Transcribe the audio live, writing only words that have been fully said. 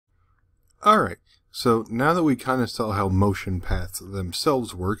Alright, so now that we kind of saw how motion paths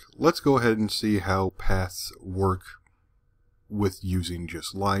themselves work, let's go ahead and see how paths work with using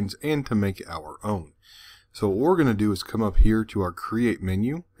just lines and to make our own. So what we're going to do is come up here to our Create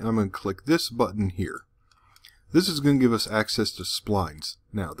menu, and I'm going to click this button here. This is going to give us access to splines.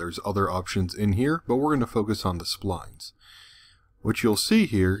 Now, there's other options in here, but we're going to focus on the splines. What you'll see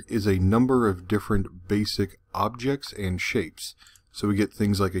here is a number of different basic objects and shapes. So we get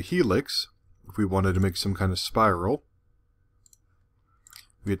things like a helix, if we wanted to make some kind of spiral.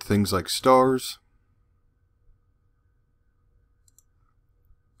 We get things like stars,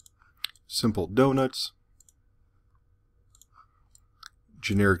 simple donuts,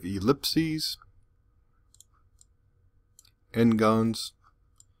 generic ellipses, n-gons,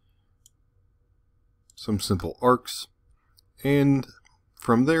 some simple arcs, and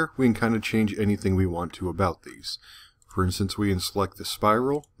from there we can kind of change anything we want to about these. For instance, we can select the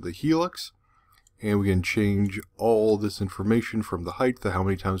spiral, the helix, and we can change all this information from the height to how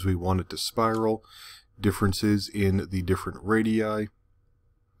many times we want it to spiral, differences in the different radii,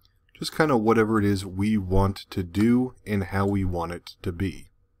 just kind of whatever it is we want to do and how we want it to be.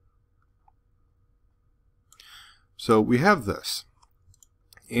 So we have this,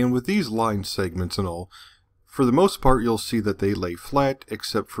 and with these line segments and all, for the most part you'll see that they lay flat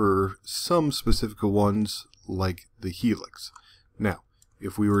except for some specific ones like the helix. Now,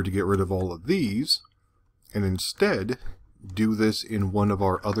 if we were to get rid of all of these and instead do this in one of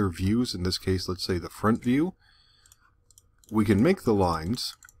our other views, in this case let's say the front view, we can make the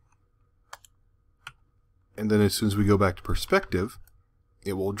lines, and then as soon as we go back to perspective,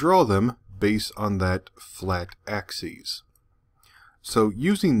 it will draw them based on that flat axis. So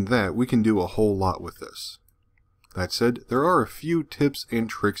using that, we can do a whole lot with this. That said, there are a few tips and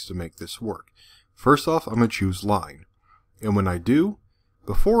tricks to make this work. First off, I'm going to choose line. And when I do,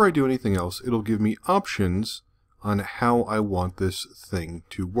 before I do anything else, it'll give me options on how I want this thing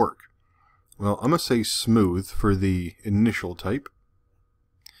to work. Well, I'm going to say smooth for the initial type.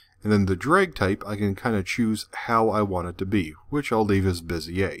 And then the drag type, I can kind of choose how I want it to be, which I'll leave as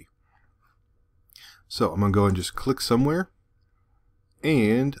Bezier. So I'm going to go and just click somewhere,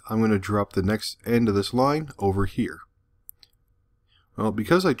 and I'm going to drop the next end of this line over here. Well,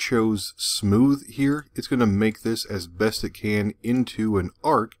 because I chose smooth here, it's going to make this as best it can into an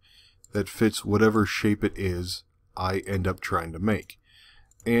arc that fits whatever shape it is I end up trying to make.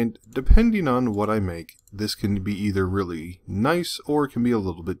 And depending on what I make, this can be either really nice or it can be a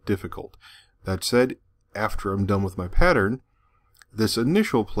little bit difficult. That said, after I'm done with my pattern, this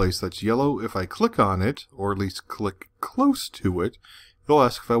initial place that's yellow, if I click on it, or at least click close to it, it'll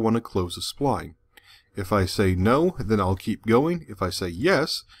ask if I want to close the spline. If I say no, then I'll keep going. If I say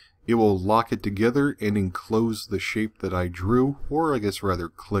yes, it will lock it together and enclose the shape that I drew, or I guess rather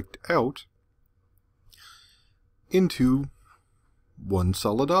clicked out, into one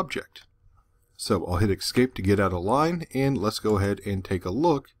solid object. So I'll hit escape to get out of line, and let's go ahead and take a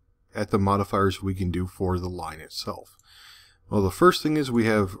look at the modifiers we can do for the line itself. Well, the first thing is we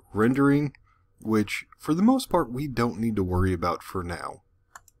have rendering, which for the most part we don't need to worry about for now.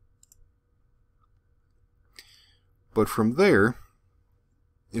 But from there,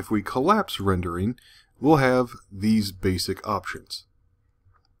 if we collapse rendering, we'll have these basic options.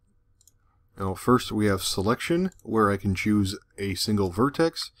 Now first we have selection, where I can choose a single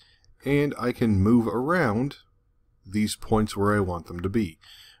vertex, and I can move around these points where I want them to be.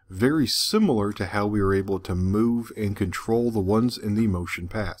 Very similar to how we were able to move and control the ones in the motion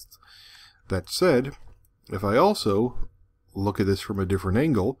path. That said, if I also look at this from a different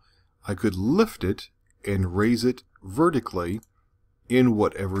angle, I could lift it and raise it vertically in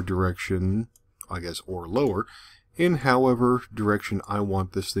whatever direction, I guess, or lower, in however direction I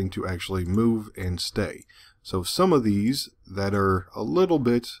want this thing to actually move and stay. So some of these that are a little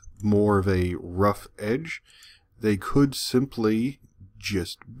bit more of a rough edge, they could simply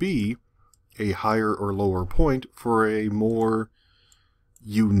just be a higher or lower point for a more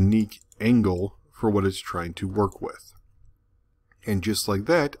unique angle for what it's trying to work with. And just like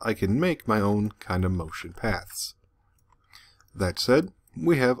that, I can make my own kind of motion paths. That said,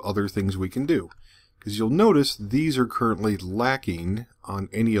 we have other things we can do, because you'll notice these are currently lacking on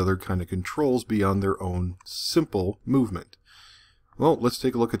any other kind of controls beyond their own simple movement. Well, let's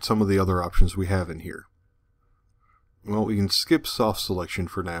take a look at some of the other options we have in here. Well, we can skip soft selection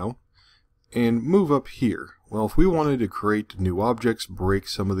for now and move up here. Well, if we wanted to create new objects, break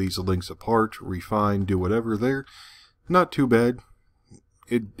some of these links apart, refine, do whatever there, not too bad.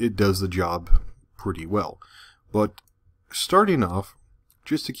 It does the job pretty well. But starting off,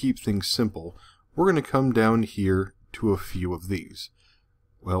 just to keep things simple, we're going to come down here to a few of these.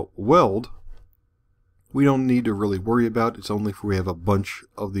 Well, weld, we don't need to really worry about. It's only if we have a bunch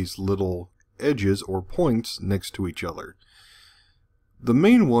of these little edges or points next to each other. The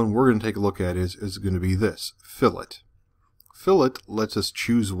main one we're going to take a look at is going to be this, fillet. Fillet lets us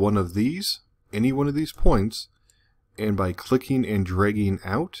choose one of these, any one of these points, and by clicking and dragging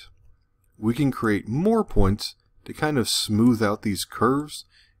out, we can create more points to kind of smooth out these curves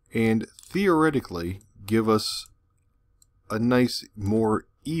and theoretically give us a nice, more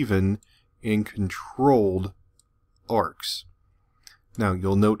even and controlled arcs. Now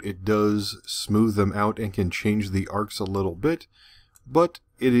you'll note it does smooth them out and can change the arcs a little bit, but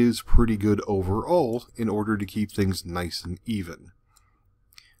it is pretty good overall in order to keep things nice and even.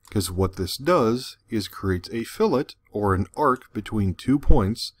 Because what this does is creates a fillet or an arc between 2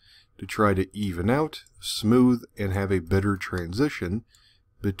 points to try to even out, smooth, and have a better transition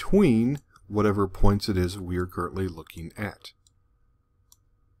between whatever points it is we are currently looking at.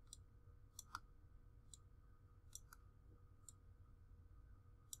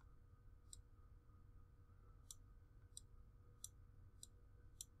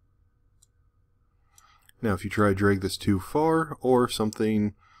 Now if you try to drag this too far, or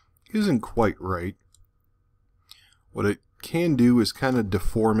something isn't quite right, what it can do is kind of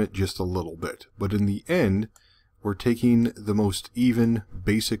deform it just a little bit. But in the end, we're taking the most even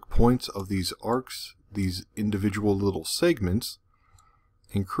basic points of these arcs, these individual little segments,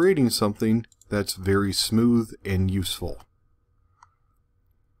 and creating something that's very smooth and useful.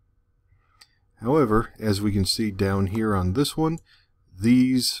 However, as we can see down here on this one,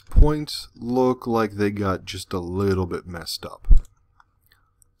 these points look like they got just a little bit messed up.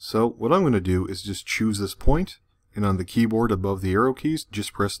 So what I'm going to do is just choose this point, and on the keyboard above the arrow keys,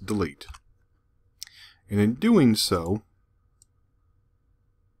 just press delete. And in doing so,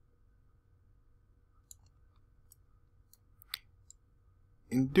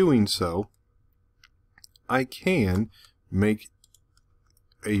 I can make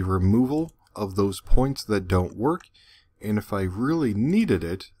a removal of those points that don't work, and if I really needed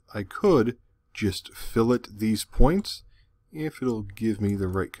it, I could just fillet these points, if it'll give me the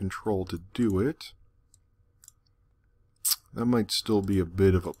right control to do it. That might still be a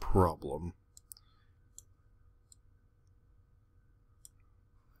bit of a problem.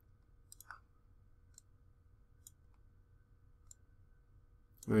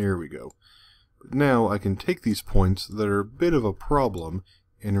 There we go. But now I can take these points that are a bit of a problem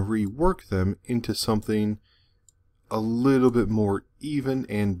and rework them into something a little bit more even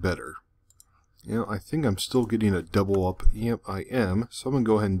and better. You know, I think I'm still getting a double up. Yep, I am. So I'm going to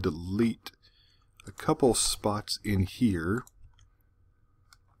go ahead and delete a couple spots in here.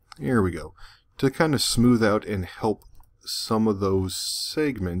 There we go. To kind of smooth out and help some of those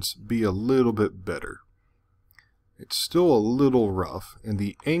segments be a little bit better. It's still a little rough, and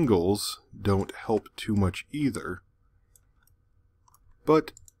the angles don't help too much either.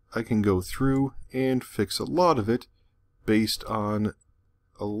 But I can go through and fix a lot of it based on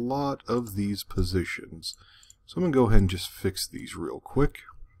a lot of these positions. So I'm going to go ahead and just fix these real quick.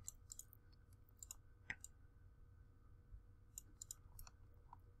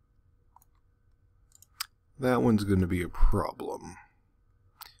 That one's going to be a problem.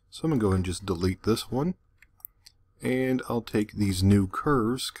 So I'm going to go ahead and just delete this one. And I'll take these new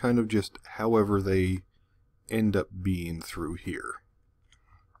curves, kind of just however they end up being through here.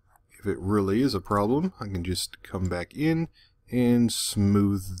 If it really is a problem, I can just come back in and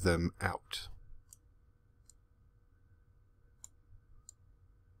smooth them out.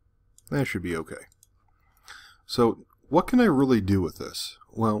 That should be okay. So what can I really do with this?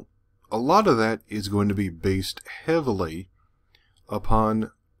 Well, a lot of that is going to be based heavily upon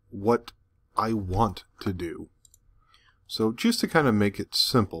what I want to do. So just to kind of make it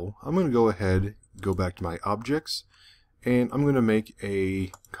simple, I'm going to go ahead, go back to my objects, and I'm going to make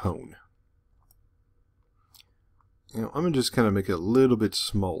a cone. You know, I'm going to just kind of make it a little bit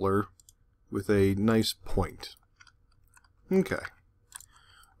smaller with a nice point. Okay.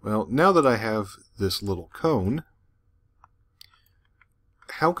 Well, now that I have this little cone,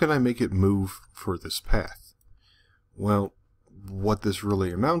 how can I make it move for this path? Well, what this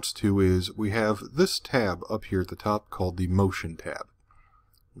really amounts to is we have this tab up here at the top called the Motion tab.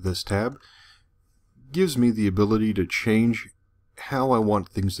 This tab gives me the ability to change how I want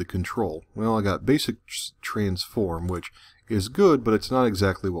things to control. Well, I got basic transform, which is good, but it's not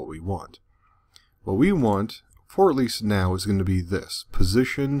exactly what we want. What we want, for at least now, is going to be this,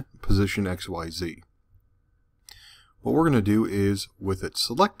 position XYZ. What we're going to do is, with it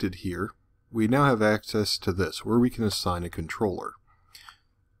selected here, we now have access to this, where we can assign a controller.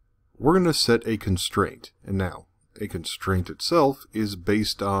 We're going to set a constraint. And now, a constraint itself is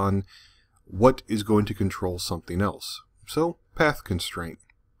based on what is going to control something else. So, path constraint.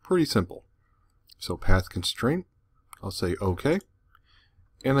 Pretty simple. So, path constraint, I'll say OK,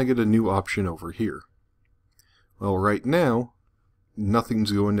 and I get a new option over here. Well, right now,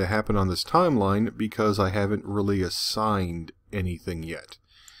 nothing's going to happen on this timeline because I haven't really assigned anything yet.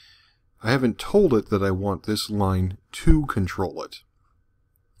 I haven't told it that I want this line to control it.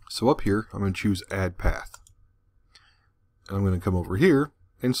 So up here, I'm going to choose Add Path. And I'm going to come over here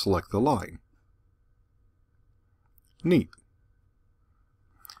and select the line. Neat.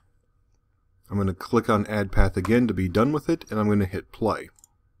 I'm going to click on Add Path again to be done with it, and I'm going to hit play.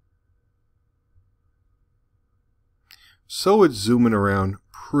 So it's zooming around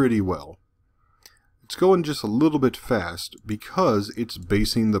pretty well. It's going just a little bit fast because it's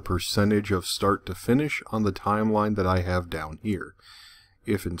basing the percentage of start to finish on the timeline that I have down here.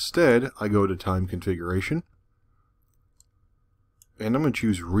 If instead I go to Time Configuration, and I'm going to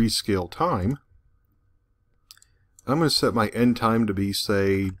choose Rescale Time, I'm going to set my end time to be,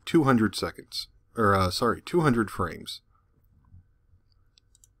 say, 200 seconds. Or, 200 frames.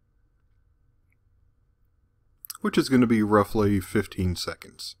 Which is going to be roughly 15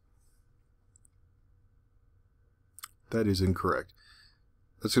 seconds. That is incorrect.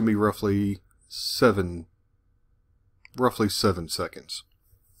 That's going to be roughly 7 seconds.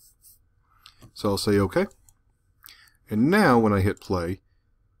 So I'll say OK. And now when I hit play,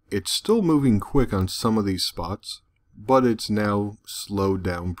 it's still moving quick on some of these spots, but it's now slowed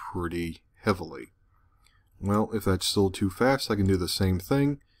down pretty heavily. Well, if that's still too fast, I can do the same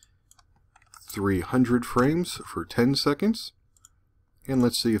thing. 300 frames for 10 seconds. And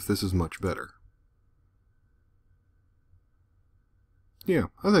let's see if this is much better. Yeah,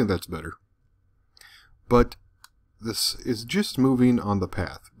 I think that's better. But this is just moving on the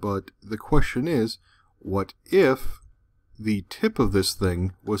path. But the question is, what if the tip of this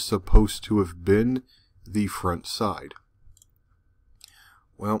thing was supposed to have been the front side?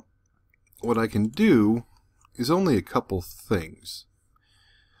 Well, what I can do is only a couple things.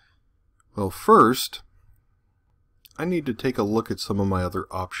 Well, first, I need to take a look at some of my other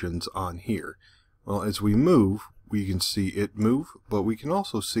options on here. Well, as we move, we can see it move, but we can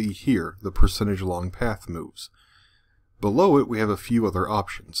also see here the percentage along path moves. Below it, we have a few other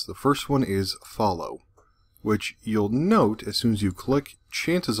options. The first one is follow, which you'll note as soon as you click,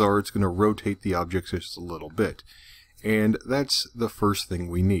 chances are it's going to rotate the object just a little bit. And that's the first thing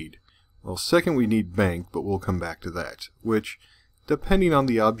we need. Well, second we need bank, but we'll come back to that, which, depending on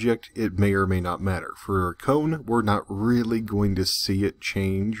the object, it may or may not matter. For a cone, we're not really going to see it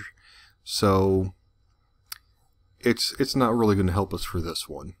change, so it's not really going to help us for this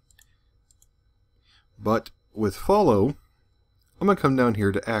one. But with follow, I'm going to come down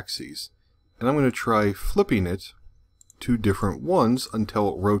here to axes, and I'm going to try flipping it to different ones until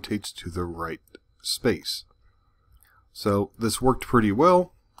it rotates to the right space. So this worked pretty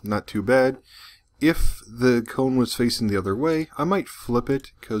well, not too bad. If the cone was facing the other way, I might flip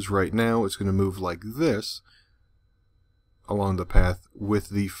it, because right now it's going to move like this along the path with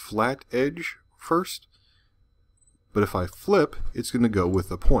the flat edge first. But if I flip, it's going to go with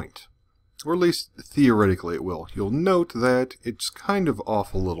a point. Or at least theoretically it will. You'll note that it's kind of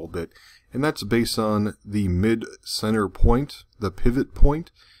off a little bit, and that's based on the mid-center point, the pivot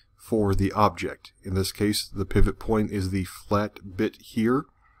point, for the object. In this case, the pivot point is the flat bit here.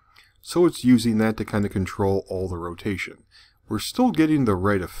 So it's using that to kind of control all the rotation. We're still getting the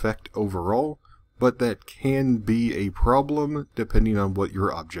right effect overall, but that can be a problem depending on what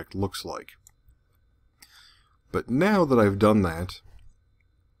your object looks like. But now that I've done that,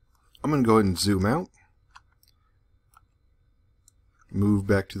 I'm going to go ahead and zoom out, move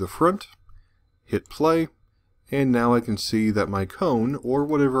back to the front, hit play, and now I can see that my cone, or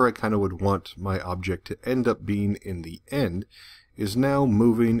whatever I kind of would want my object to end up being in the end, is now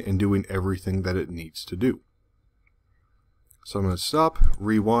moving and doing everything that it needs to do. So I'm going to stop,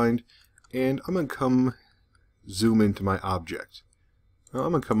 rewind, and I'm going to come zoom into my object. Now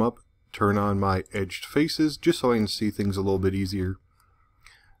I'm going to come up, turn on my edged faces, just so I can see things a little bit easier.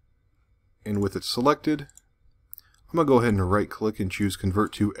 And with it selected, I'm going to go ahead and right click and choose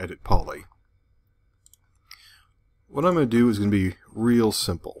Convert to Edit Poly. What I'm going to do is going to be real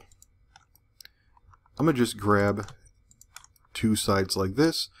simple. I'm going to just grab two sides like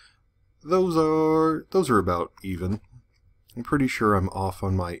this. Those are about even. I'm pretty sure I'm off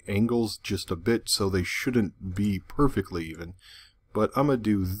on my angles just a bit, so they shouldn't be perfectly even. But I'm going to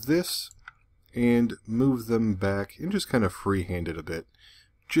do this and move them back and just kind of freehand it a bit,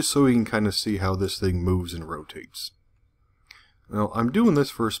 just so we can kind of see how this thing moves and rotates. Now, I'm doing this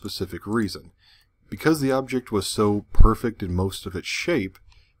for a specific reason, because the object was so perfect in most of its shape,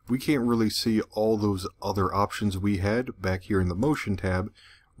 we can't really see all those other options we had back here in the Motion tab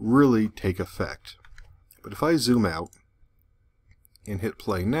really take effect. But if I zoom out and hit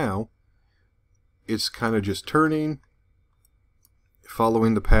play now, it's kind of just turning,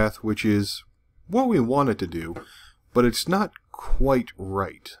 following the path, which is what we want it to do, but it's not quite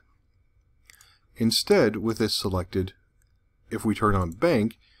right. Instead, with this selected, if we turn on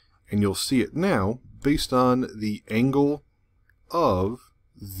bank, and you'll see it now, based on the angle of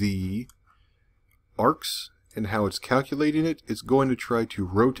the arcs and how it's calculating it, it's going to try to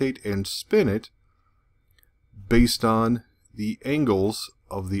rotate and spin it based on the angles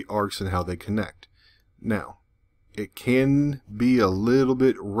of the arcs and how they connect. Now, it can be a little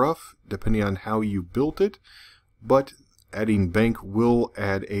bit rough depending on how you built it, but adding bank will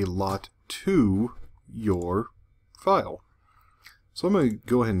add a lot to your file. So I'm going to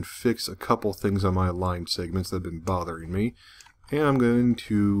go ahead and fix a couple things on my line segments that have been bothering me. And I'm going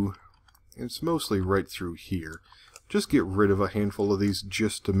to, it's mostly right through here, just get rid of a handful of these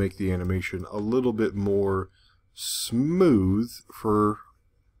just to make the animation a little bit more smooth for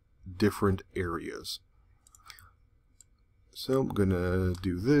different areas. So I'm going to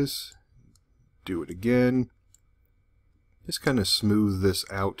do this, do it again, just kind of smooth this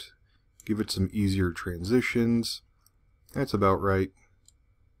out, give it some easier transitions. That's about right.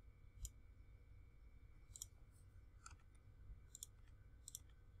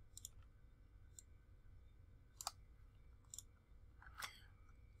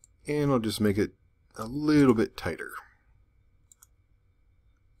 And I'll just make it a little bit tighter.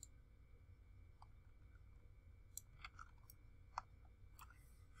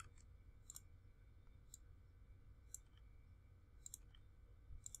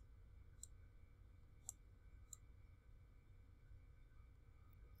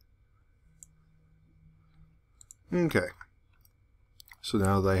 Okay, so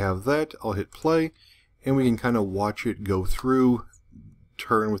now that I have that, I'll hit play, and we can kind of watch it go through,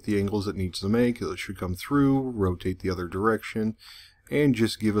 turn with the angles it needs to make. It should come through, rotate the other direction, and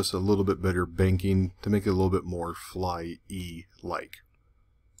just give us a little bit better banking to make it a little bit more Fly-E-like.